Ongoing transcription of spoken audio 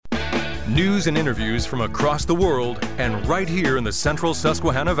News and interviews from across the world and right here in the central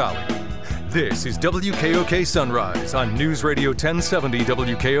Susquehanna Valley. This is WKOK Sunrise on News Radio 1070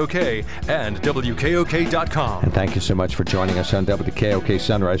 WKOK and WKOK.com. And thank you so much for joining us on WKOK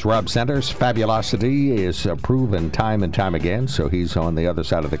Sunrise. Rob Centers' fabulosity is proven time and time again, so he's on the other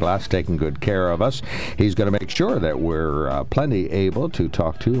side of the glass taking good care of us. He's going to make sure that we're plenty able to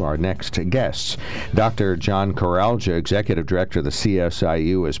talk to our next guests. Dr. John Kurelja, Executive Director of the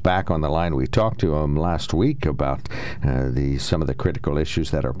CSIU, is back on the line. We talked to him last week about some of the critical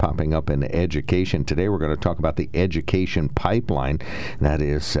issues that are popping up in education. Today we're going to talk about the education pipeline. That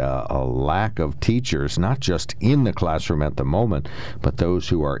is a lack of teachers, not just in the classroom at the moment, but those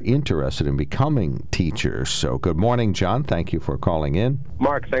who are interested in becoming teachers. So good morning, John. Thank you for calling in.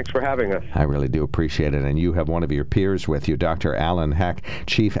 Mark, thanks for having us. I really do appreciate it. And you have one of your peers with you, Dr. Alan Hack,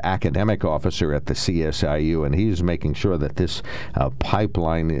 Chief Academic Officer at the CSIU, and he's making sure that this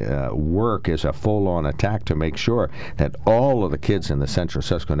pipeline work is a full-on attack to make sure that all of the kids in the central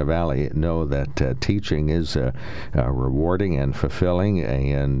Susquehanna Valley know that teaching is rewarding and fulfilling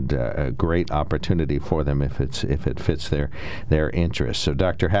and a great opportunity for them if it fits their interests. So,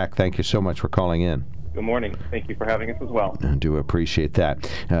 Dr. Hack, thank you so much for calling in. Good morning. Thank you for having us as well. I do appreciate that.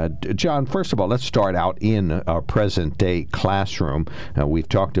 John, first of all, let's start out in our present-day classroom. We've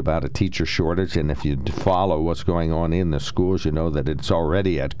talked about a teacher shortage, and if you follow what's going on in the schools, you know that it's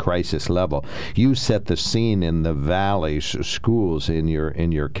already at crisis level. You set the scene in the Valley's schools in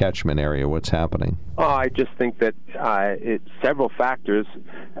your catchment area. What's happening? Oh, I just think that it's several factors,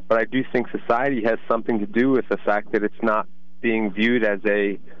 but I do think society has something to do with the fact that it's not being viewed as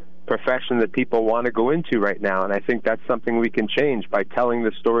a profession that people want to go into right now, and I think that's something we can change by telling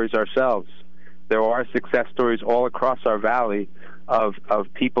the stories ourselves. There are success stories all across our valley of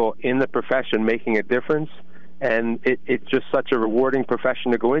people in the profession making a difference, and it's just such a rewarding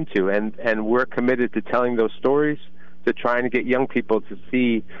profession to go into, and we're committed to telling those stories, to trying to get young people to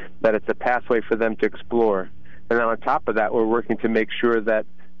see that it's a pathway for them to explore. And then on top of that, we're working to make sure that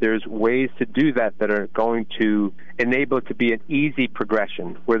there's ways to do that are going to enable it to be an easy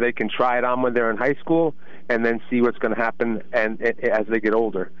progression where they can try it on when they're in high school and then see what's going to happen as they get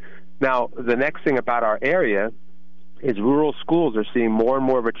older. Now, the next thing about our area is rural schools are seeing more and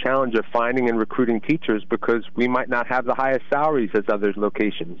more of a challenge of finding and recruiting teachers because we might not have the highest salaries as other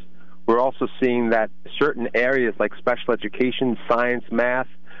locations. We're also seeing that certain areas like special education, science, math,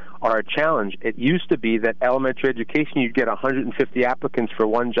 are a challenge. It used to be that elementary education, you'd get 150 applicants for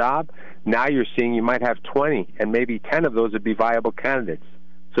one job. Now you're seeing you might have 20, and maybe 10 of those would be viable candidates.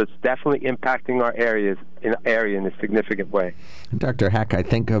 So it's definitely impacting our area in a significant way. Dr. Hack, I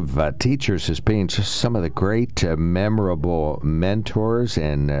think of teachers as being just some of the great memorable mentors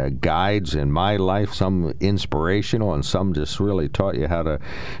and guides in my life, some inspirational and some just really taught you how to,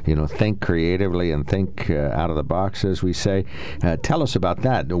 think creatively and think out of the box, as we say. Tell us about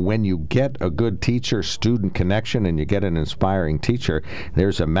that. When you get a good teacher-student connection and you get an inspiring teacher,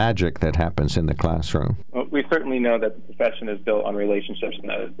 there's a magic that happens in the classroom. Well, we certainly know that the profession is built on relationships,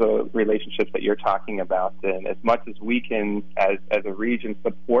 and the relationships that you're talking about. And as much as we can, as a region,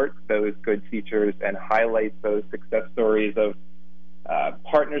 support those good teachers and highlight those success stories of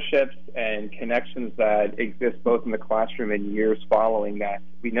partnerships and connections that exist both in the classroom and years following that.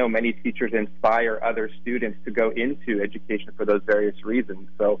 We know many teachers inspire other students to go into education for those various reasons.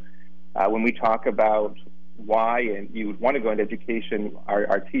 So when we talk about why and you would want to go into education,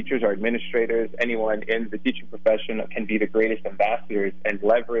 our teachers, our administrators, anyone in the teaching profession can be the greatest ambassadors and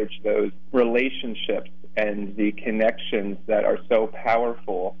leverage those relationships and the connections that are so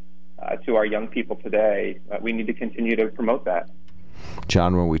powerful to our young people today. We need to continue to promote that.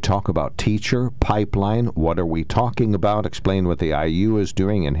 John, when we talk about teacher pipeline, what are we talking about? Explain what the IU is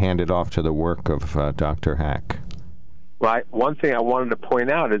doing and hand it off to the work of Dr. Hack. Right. One thing I wanted to point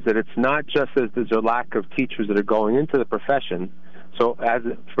out is that it's not just that there's a lack of teachers that are going into the profession. So as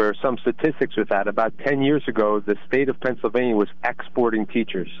for some statistics with that, about 10 years ago, the state of Pennsylvania was exporting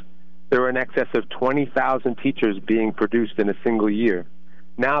teachers. There were in excess of 20,000 teachers being produced in a single year.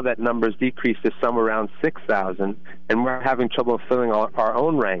 Now that number's decreased to somewhere around 6,000, and we're having trouble filling our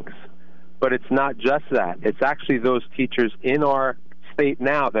own ranks. But it's not just that. It's actually those teachers in our state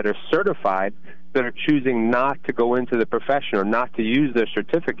now that are certified that are choosing not to go into the profession or not to use their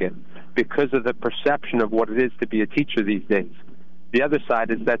certificate because of the perception of what it is to be a teacher these days. The other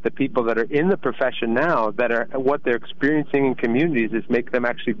side is that the people that are in the profession now, that are what they're experiencing in communities is make them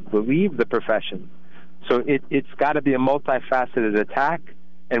actually believe the profession. So it's got to be a multifaceted attack,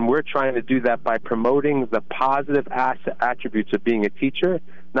 and we're trying to do that by promoting the positive attributes of being a teacher,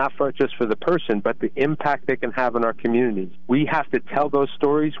 not just for the person, but the impact they can have in our communities. We have to tell those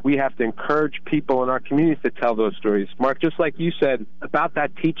stories. We have to encourage people in our communities to tell those stories. Mark, just like you said about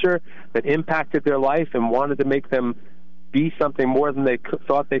that teacher that impacted their life and wanted to make them be something more than they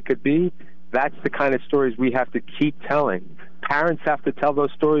thought they could be, that's the kind of stories we have to keep telling. Parents have to tell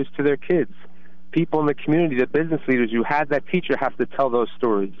those stories to their kids. People in the community, the business leaders who had that teacher, have to tell those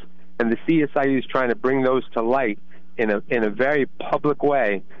stories. And the CSIU is trying to bring those to light in a very public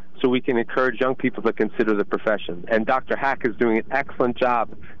way so we can encourage young people to consider the profession. And Dr. Hack is doing an excellent job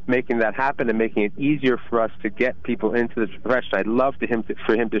making that happen and making it easier for us to get people into this profession. I'd love for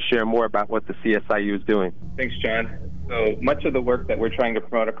him to share more about what the CSIU is doing. Thanks, John. So much of the work that we're trying to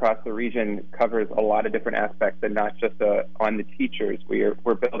promote across the region covers a lot of different aspects and not just on the teachers.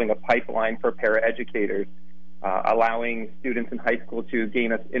 We're building a pipeline for paraeducators, allowing students in high school to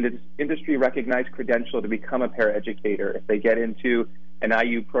gain an industry-recognized credential to become a paraeducator. If they get into an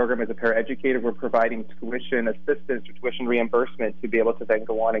IU program as a paraeducator, we're providing tuition assistance or tuition reimbursement to be able to then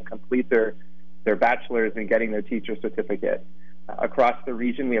go on and complete their bachelor's and getting their teacher certificate. Across the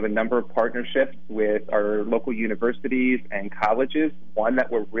region, we have a number of partnerships with our local universities and colleges. One that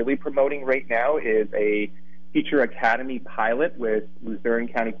we're really promoting right now is a Teacher Academy pilot with Luzerne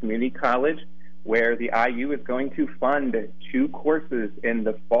County Community College, where the IU is going to fund 2 courses in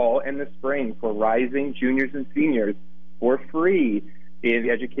the fall and the spring for rising juniors and seniors for free in the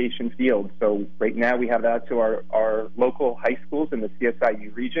education field. So right now we have that to our local high schools in the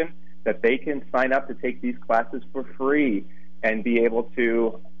CSIU region that they can sign up to take these classes for free and be able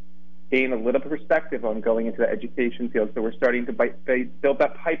to gain a little perspective on going into the education field. So we're starting to build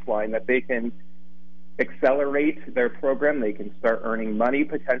that pipeline that they can accelerate their program. They can start earning money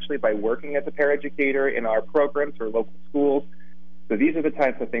potentially by working as a paraeducator in our programs or local schools. So these are the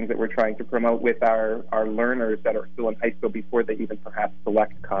types of things that we're trying to promote with our learners that are still in high school before they even perhaps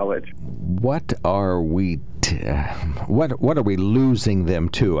select college. What are we what are we losing them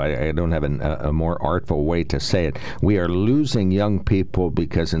to? I don't have a more artful way to say it. We are losing young people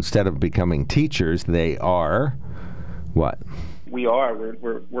because instead of becoming teachers, they are what? We are.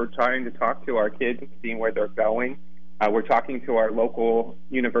 We're trying to talk to our kids and seeing where they're going. We're talking to our local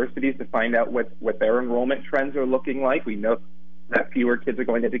universities to find out what their enrollment trends are looking like. We know that fewer kids are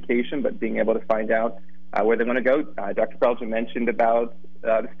going to education, but being able to find out where they want to go. Dr. Kurelja mentioned about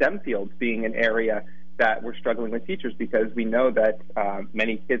the STEM fields being an area that we're struggling with teachers because we know that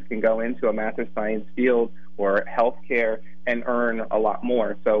many kids can go into a math or science field or healthcare and earn a lot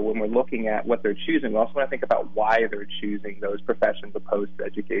more. So when we're looking at what they're choosing, we also want to think about why they're choosing those professions opposed to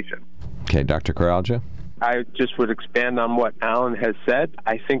education. Okay, Dr. Kurelja? I just would expand on what Alan has said.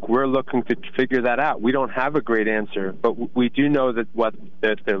 I think we're looking to figure that out. We don't have a great answer, but we do know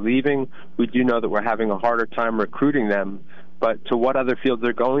that they're leaving. We do know that we're having a harder time recruiting them. But to what other fields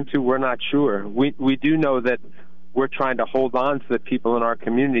they're going to, we're not sure. We do know that we're trying to hold on to the people in our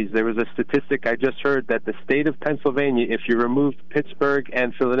communities. There was a statistic I just heard that the state of Pennsylvania, if you remove Pittsburgh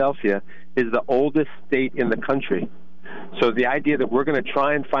and Philadelphia, is the oldest state in the country. So the idea that we're going to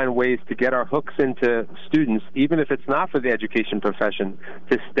try and find ways to get our hooks into students, even if it's not for the education profession,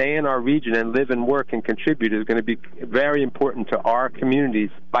 to stay in our region and live and work and contribute is going to be very important to our community's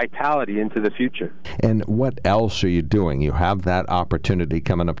vitality into the future. And what else are you doing? You have that opportunity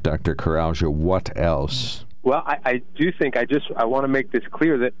coming up, Dr. Kurelja. What else? Well, I do think I want to make this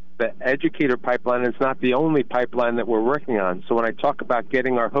clear that the educator pipeline is not the only pipeline that we're working on. So when I talk about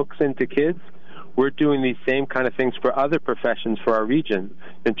getting our hooks into kids, we're doing these same kind of things for other professions for our region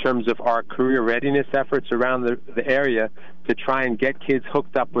in terms of our career readiness efforts around the area to try and get kids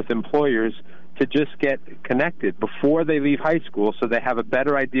hooked up with employers to just get connected before they leave high school so they have a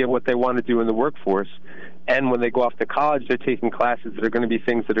better idea of what they want to do in the workforce. And when they go off to college, they're taking classes that are going to be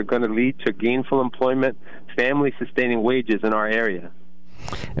things that are going to lead to gainful employment, family-sustaining wages in our area.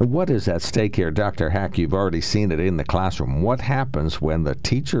 And what is at stake here? Dr. Hack, you've already seen it in the classroom. What happens when the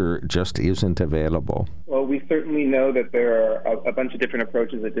teacher just isn't available? Well, we certainly know that there are a bunch of different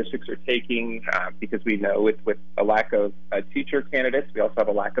approaches that districts are taking because we know with a lack of teacher candidates, we also have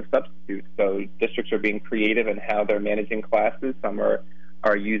a lack of substitutes. So districts are being creative in how they're managing classes. Some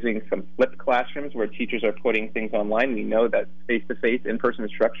are using some flipped classrooms where teachers are putting things online. We know that face-to-face, in-person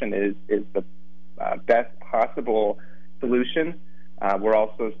instruction is the best possible solution. We're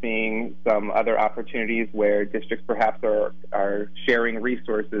also seeing some other opportunities where districts perhaps are sharing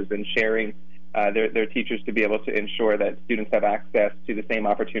resources and sharing their teachers to be able to ensure that students have access to the same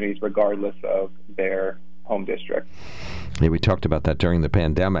opportunities regardless of their home district. Yeah, we talked about that during the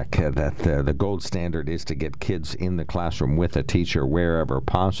pandemic, that the gold standard is to get kids in the classroom with a teacher wherever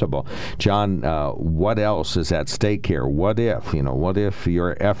possible. John, what else is at stake here? What if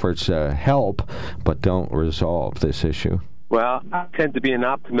your efforts help but don't resolve this issue? Well, I tend to be an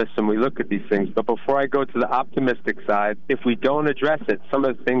optimist when we look at these things. But before I go to the optimistic side, if we don't address it, some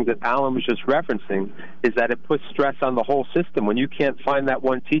of the things that Alan was just referencing is that it puts stress on the whole system. When you can't find that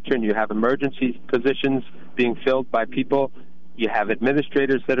one teacher and you have emergency positions being filled by people, you have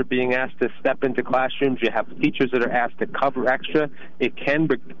administrators that are being asked to step into classrooms, you have teachers that are asked to cover extra, it can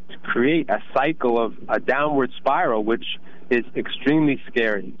create a cycle of a downward spiral, which is extremely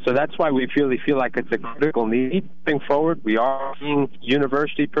scary. So that's why we really feel like it's a critical need. Moving forward, we are seeing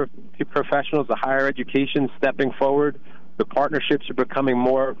university professionals, the higher education stepping forward. The partnerships are becoming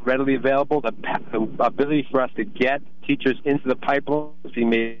more readily available. The ability for us to get teachers into the pipeline is being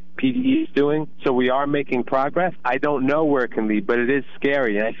made. PDE is doing. So we are making progress. I don't know where it can lead, but it is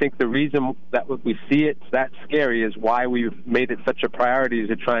scary. And I think the reason that we see it's that scary is why we've made it such a priority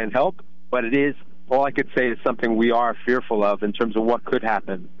to try and help. But it is, all I could say is something we are fearful of in terms of what could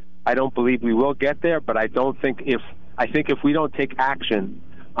happen. I don't believe we will get there, but I think if we don't take action,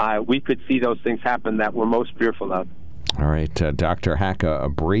 we could see those things happen that we're most fearful of. All right, Dr. Hack, a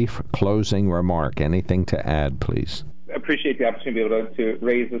brief closing remark. Anything to add, please? I appreciate the opportunity to be able to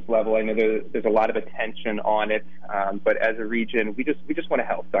raise this level. I know there's a lot of attention on it, but as a region, we just want to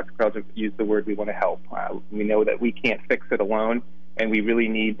help. Dr. Kurelja used the word, we want to help. We know that we can't fix it alone, and we really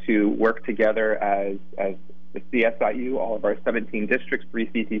need to work together as the CSIU, all of our 17 districts, 3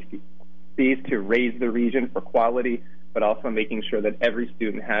 CTCs, to raise the region for quality, but also making sure that every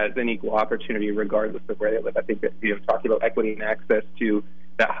student has an equal opportunity regardless of where they live. I think that talking about equity and access to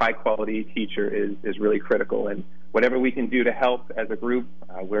that high-quality teacher is really critical. And whatever we can do to help as a group,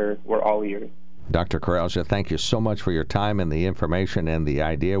 we're all ears. Dr. Kurelja, thank you so much for your time and the information and the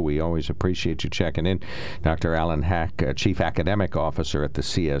idea. We always appreciate you checking in. Dr. Alan Hack, Chief Academic Officer at the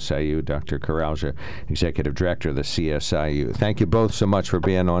CSIU. Dr. Kurelja, Executive Director of the CSIU. Thank you both so much for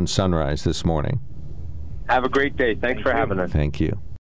being on Sunrise this morning. Have a great day. Thanks for having us. Thank you.